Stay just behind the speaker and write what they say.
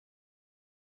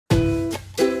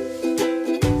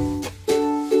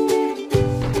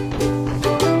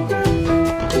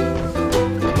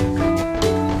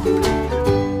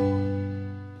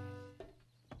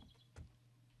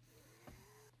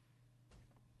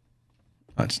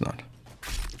Oh, it's not.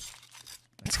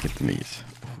 Let's get the meat.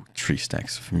 Ooh, 3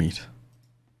 stacks of meat.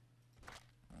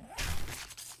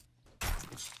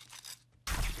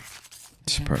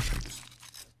 It's perfect.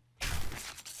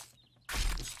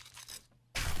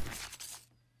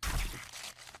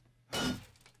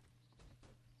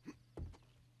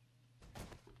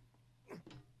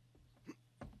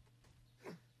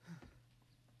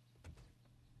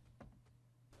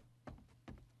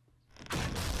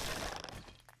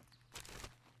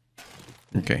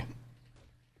 Okay.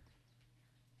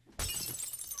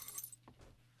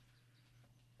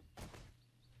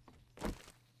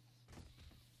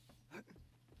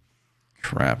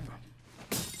 Crap.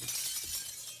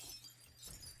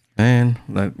 And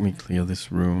let me clear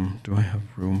this room. Do I have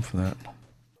room for that?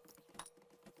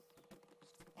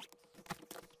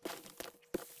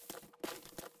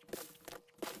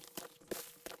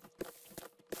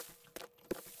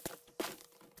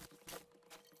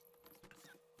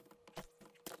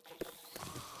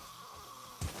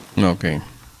 Okay.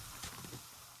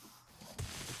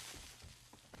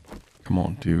 Come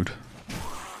on, dude.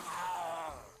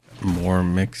 More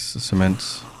mix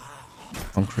cement,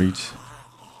 concrete.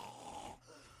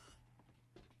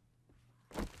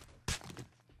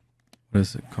 What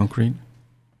is it? Concrete?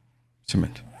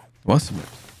 Cement. What cement?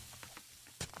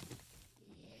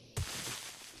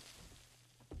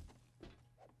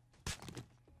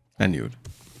 I knew it.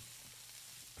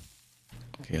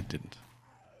 Okay, I didn't.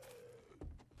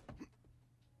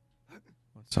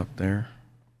 What's up there?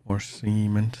 More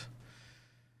cement.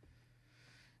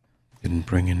 Didn't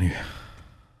bring any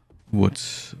wood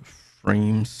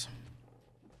frames.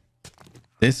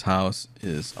 This house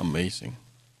is amazing.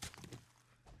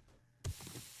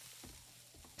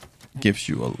 Gives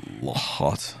you a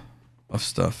lot of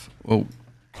stuff. Oh.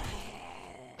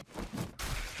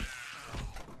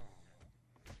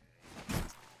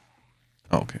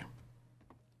 Okay.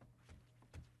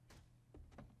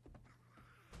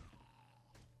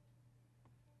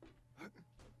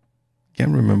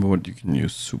 Can't remember what you can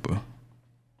use super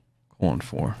corn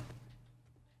for.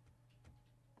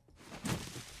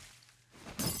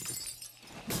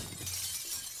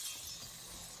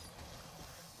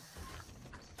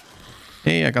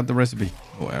 Hey, I got the recipe.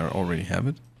 Oh, I already have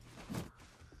it.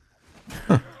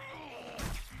 Huh.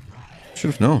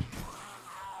 Should have known.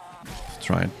 Let's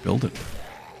try and build it.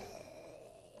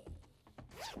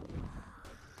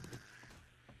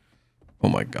 Oh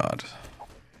my god.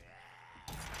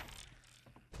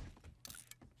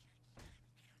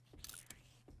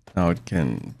 Now it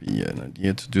can be an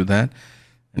idea to do that.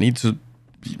 I need to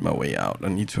beat my way out. I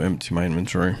need to empty my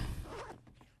inventory.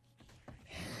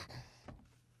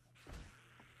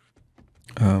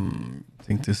 I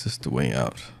think this is the way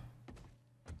out.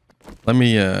 Let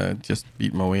me just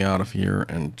beat my way out of here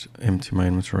and empty my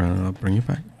inventory and I'll bring you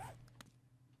back.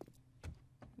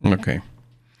 Okay.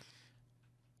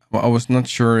 Well, I was not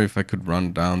sure if I could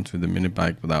run down to the mini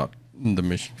bike without the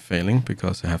mission failing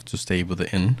because I have to stay with the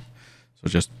inn. So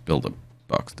just build a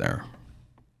box there.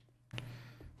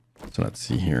 So let's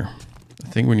see here. I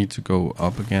think we need to go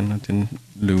up again. I didn't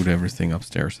loot everything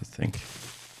upstairs, I think.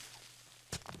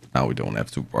 Now we don't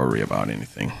have to worry about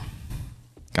anything.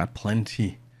 Got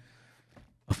plenty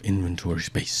of inventory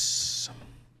space.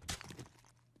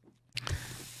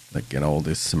 Like get all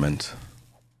this cement.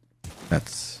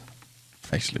 That's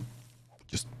actually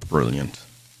just brilliant.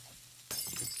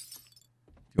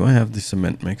 Do I have the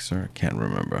cement mixer? I can't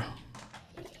remember.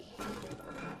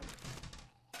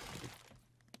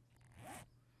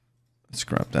 Let's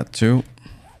grab that too.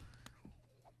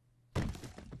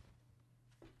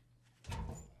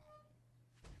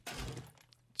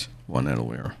 One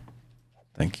earlier.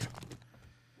 Thank you.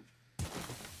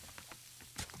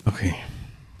 Okay.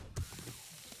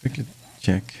 Quickly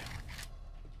check.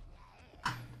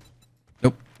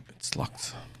 Nope, it's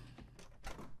locked.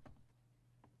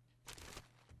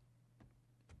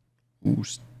 Ooh,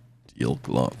 steel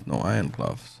glove. No, iron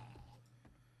gloves.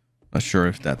 Not sure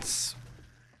if that's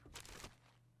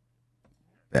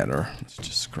better. Let's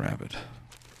just grab it.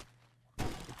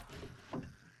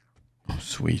 Oh,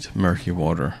 sweet. Murky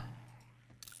water.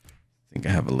 I think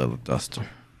I have a little duster.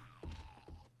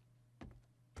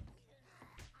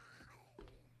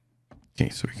 Okay,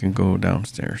 so we can go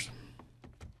downstairs.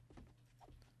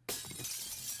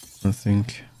 I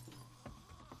think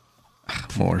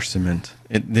more cement.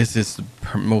 This is the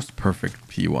most perfect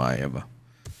PY ever.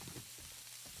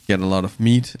 Get a lot of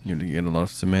meat, you get a lot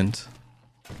of cement.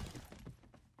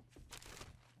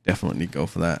 Definitely go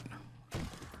for that.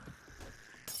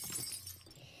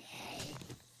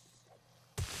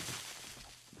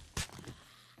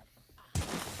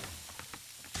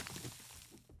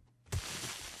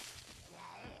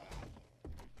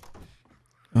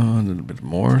 a little bit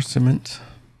more cement.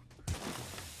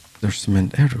 There's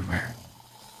cement everywhere.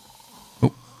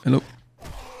 Oh, hello.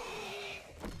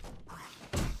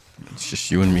 It's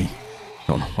just you and me.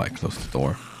 Don't know why I closed the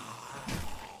door.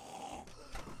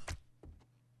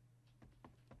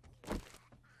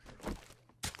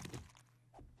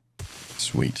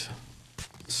 Sweet.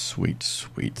 Sweet,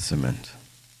 sweet cement.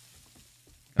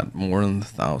 Got more than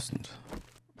 1,000.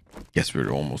 Guess we're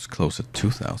almost close at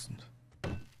 2,000.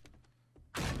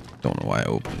 Don't know why I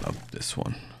opened up this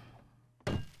one.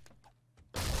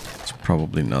 It's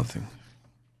probably nothing.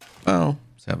 Well,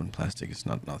 7 plastic is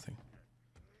not nothing.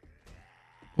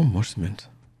 Oh, more cement.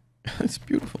 It's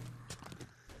beautiful.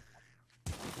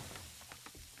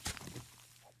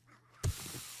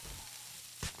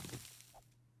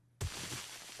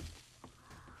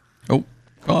 Oh,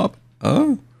 cop.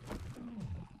 Oh.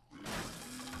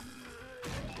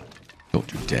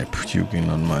 Don't you dare puking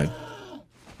on my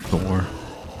door.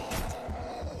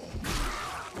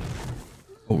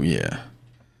 Oh, yeah.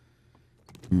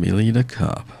 Millie the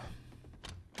cop.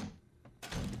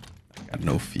 I got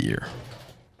no fear.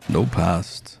 No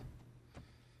past.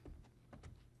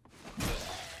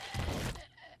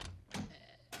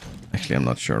 Actually, I'm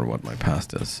not sure what my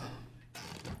past is.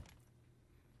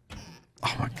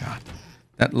 Oh my god.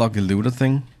 That lucky looter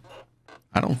thing.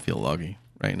 I don't feel lucky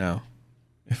right now,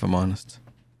 if I'm honest.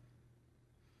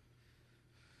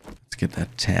 Let's get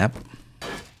that tab.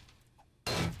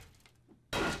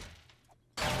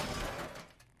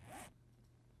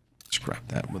 Scrap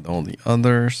that with all the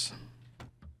others.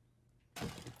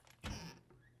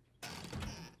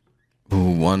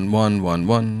 Ooh, 1, 1, 1,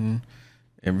 1.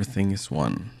 Everything is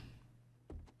 1.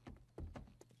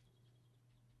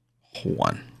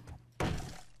 1.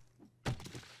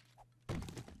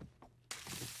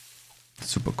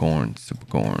 Super corn, super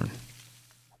corn.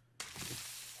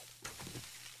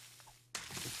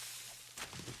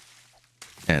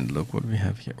 And look what we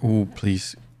have here. Oh,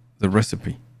 please. The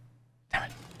recipe. Damn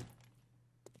it.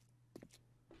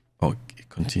 Oh, it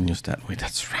continues that way.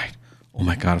 That's right. Oh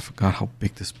my god, I forgot how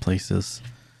big this place is.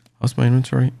 How's my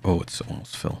inventory? Oh, it's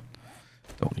almost filled.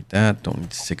 Don't need that. Don't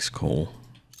need 6 coal.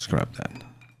 Scrap that.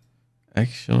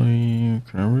 Actually,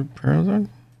 can I repair that?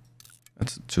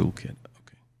 That's a toolkit.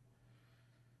 Okay.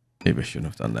 Maybe I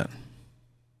shouldn't have done that.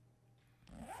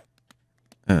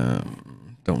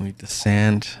 Don't need the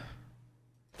sand.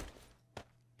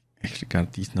 Actually got a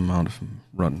decent amount of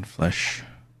rotten flesh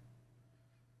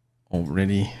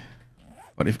already.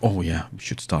 But if, oh yeah, we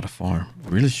should start a farm.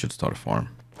 We really should start a farm.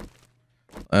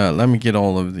 Let me get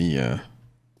all of the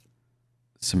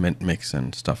cement mix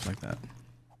and stuff like that.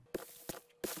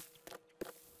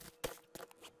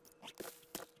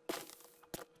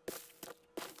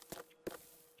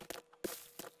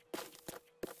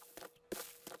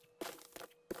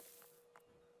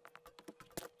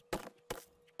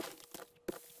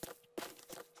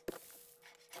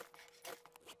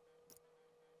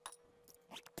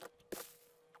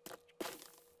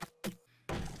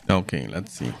 Okay,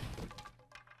 let's see.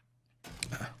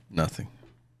 Nothing.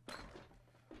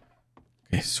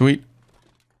 Okay, sweet.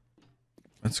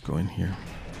 Let's go in here.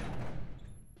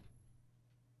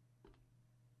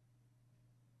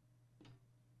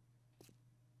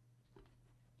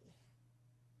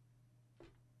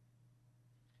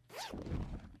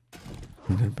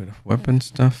 A little bit of weapon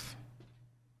stuff.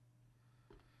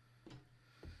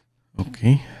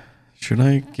 Okay. Should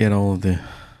I get all the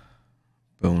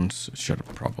bones?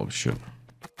 Probably should.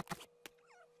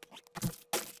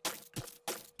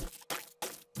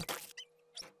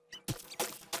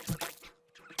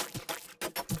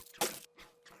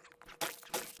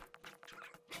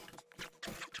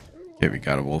 Okay, we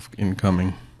got a wolf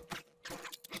incoming.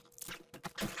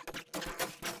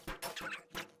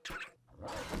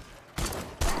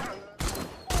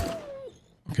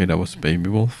 Okay, that was baby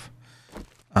wolf.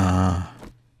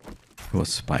 It was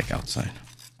Spike outside.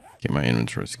 Okay, my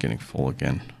inventory is getting full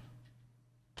again.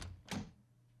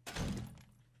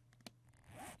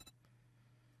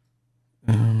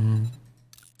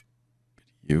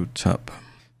 You top.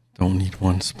 Don't need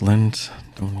one splint.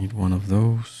 Don't need one of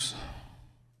those.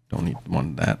 Don't need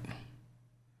one of that.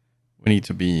 We need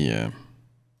to be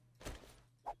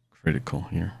critical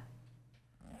here.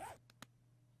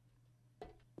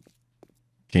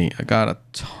 Okay, I got a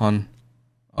ton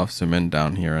of cement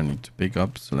down here I need to pick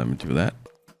up, so let me do that.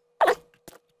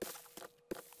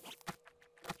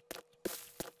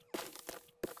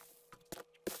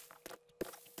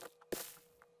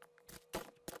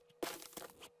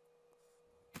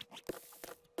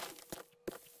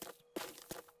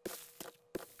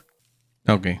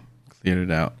 Okay, cleared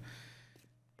it out.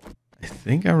 I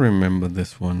think I remember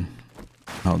this one.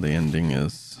 how the ending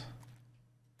is.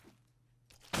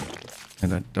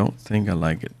 And I don't think I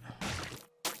like it.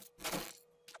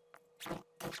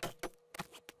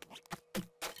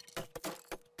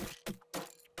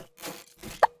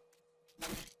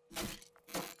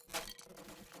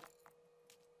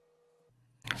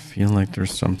 I feel like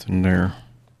there's something there.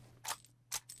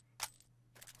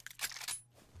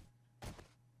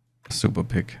 Super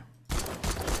pick.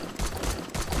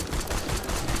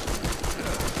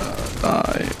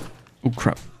 Die. Oh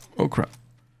crap. Oh crap.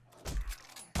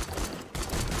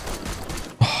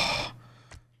 Oh,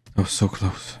 that was so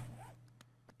close.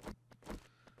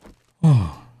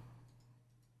 Oh.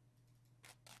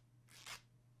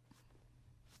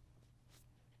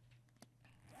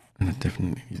 And I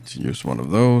definitely need to use one of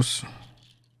those.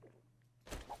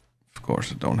 Of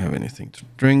course, I don't have anything to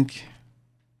drink.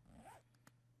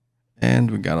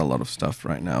 And we got a lot of stuff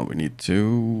right now we need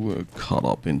to cut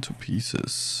up into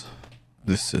pieces.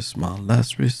 This is my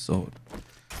last resort.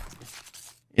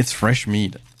 It's fresh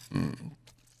meat.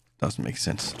 Doesn't make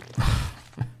sense.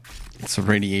 It's a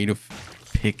radiative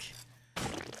pig.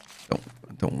 I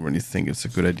don't really think it's a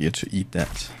good idea to eat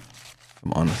that, if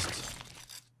I'm honest.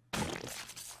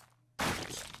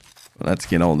 But let's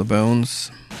get all the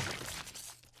bones.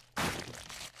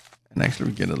 And actually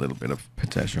we get a little bit of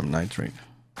potassium nitrate.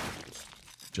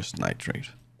 Just nitrate.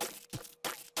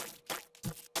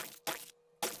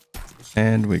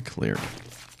 And we cleared.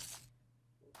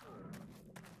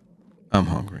 I'm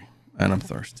hungry and I'm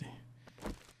thirsty.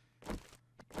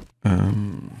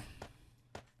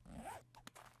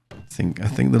 I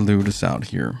think the loot is out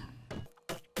here.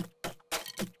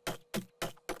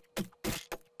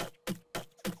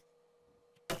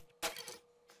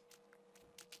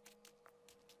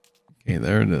 Okay,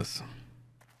 there it is.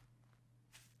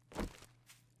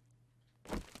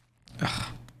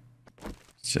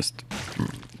 It's just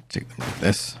take them like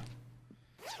this.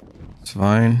 It's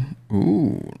fine.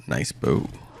 Ooh, nice bow.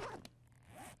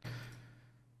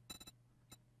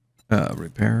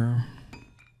 Repair.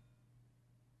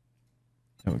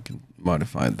 And we can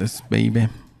modify this baby.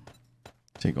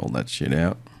 Take all that shit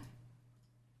out.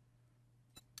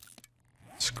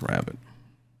 Let's grab it.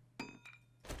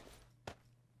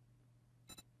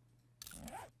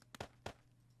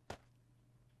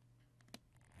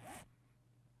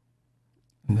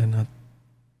 And then a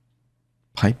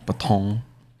pipe baton.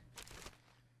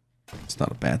 It's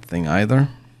not a bad thing either.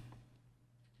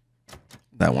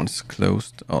 That one's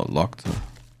closed or locked.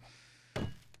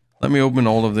 Let me open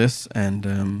all of this and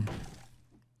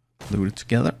loot it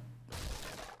together.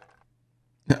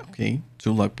 Okay,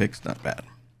 2 luck picks, not bad.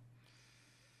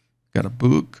 Got a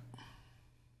book.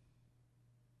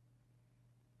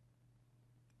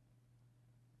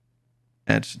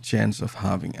 Adds a chance of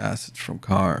having assets from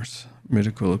cars,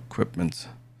 medical equipment,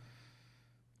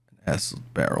 and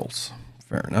acid barrels.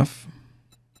 Fair enough.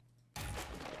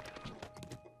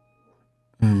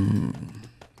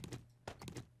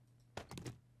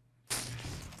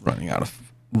 Running out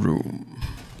of room.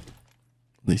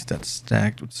 At least that's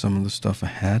stacked with some of the stuff I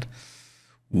had.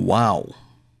 Wow.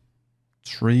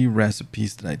 3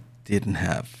 recipes that I didn't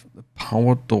have. The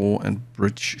power door and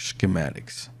bridge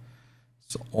schematics.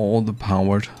 So all the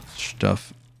powered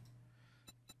stuff.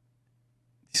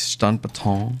 The stunt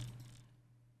baton.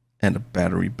 And a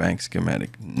battery bank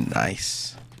schematic.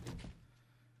 Nice.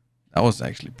 That was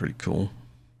actually pretty cool.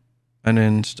 And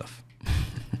then stuff.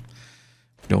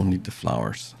 Don't need the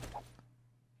flowers.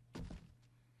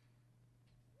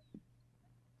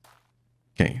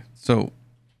 Okay, so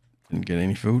didn't get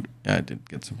any food. Yeah, I did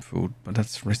get some food, but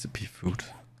that's recipe food.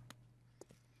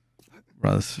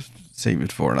 Rather save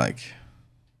it for like.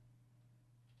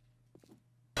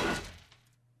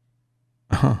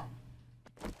 Oh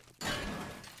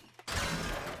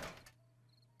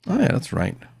yeah, that's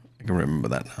right. I can remember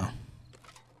that now.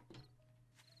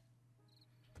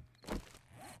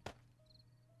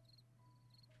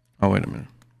 Oh, wait a minute.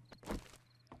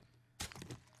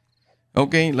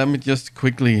 Okay, let me just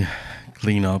quickly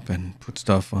clean up and put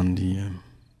stuff on the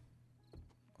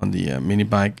mini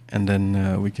bike, and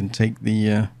then we can take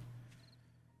the.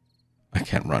 I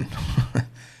can't run.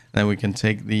 Then we can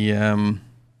take the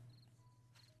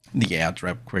air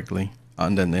trap quickly,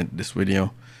 and then end this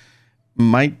video.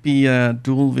 Might be a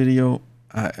dual video.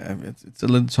 It's a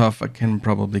little tough. I can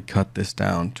probably cut this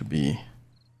down to be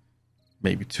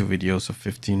maybe 2 videos of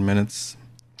 15 minutes.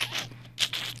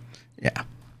 Yeah.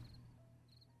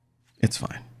 It's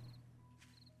fine.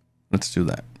 Let's do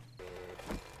that.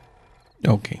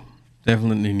 Okay.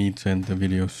 Definitely need to end the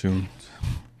video soon.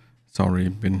 It's already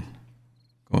been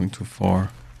going too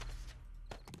far.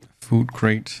 Food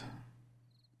crate.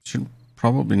 Should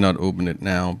probably not open it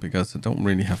now because I don't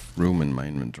really have room in my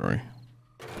inventory.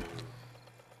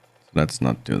 Let's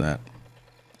not do that.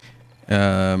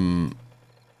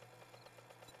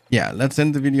 Yeah, let's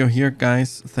end the video here,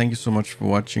 guys. Thank you so much for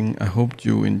watching. I hope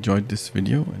you enjoyed this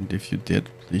video, and if you did,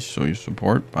 please show your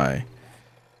support by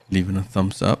leaving a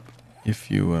thumbs up. If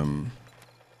you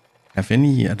have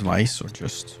any advice or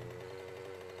just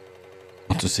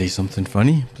want to say something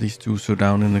funny, please do so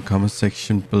down in the comment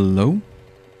section below.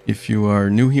 If you are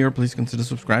new here, please consider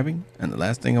subscribing. And the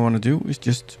last thing I want to do is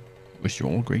just wish you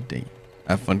all a great day.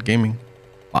 Have fun gaming.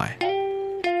 Bye.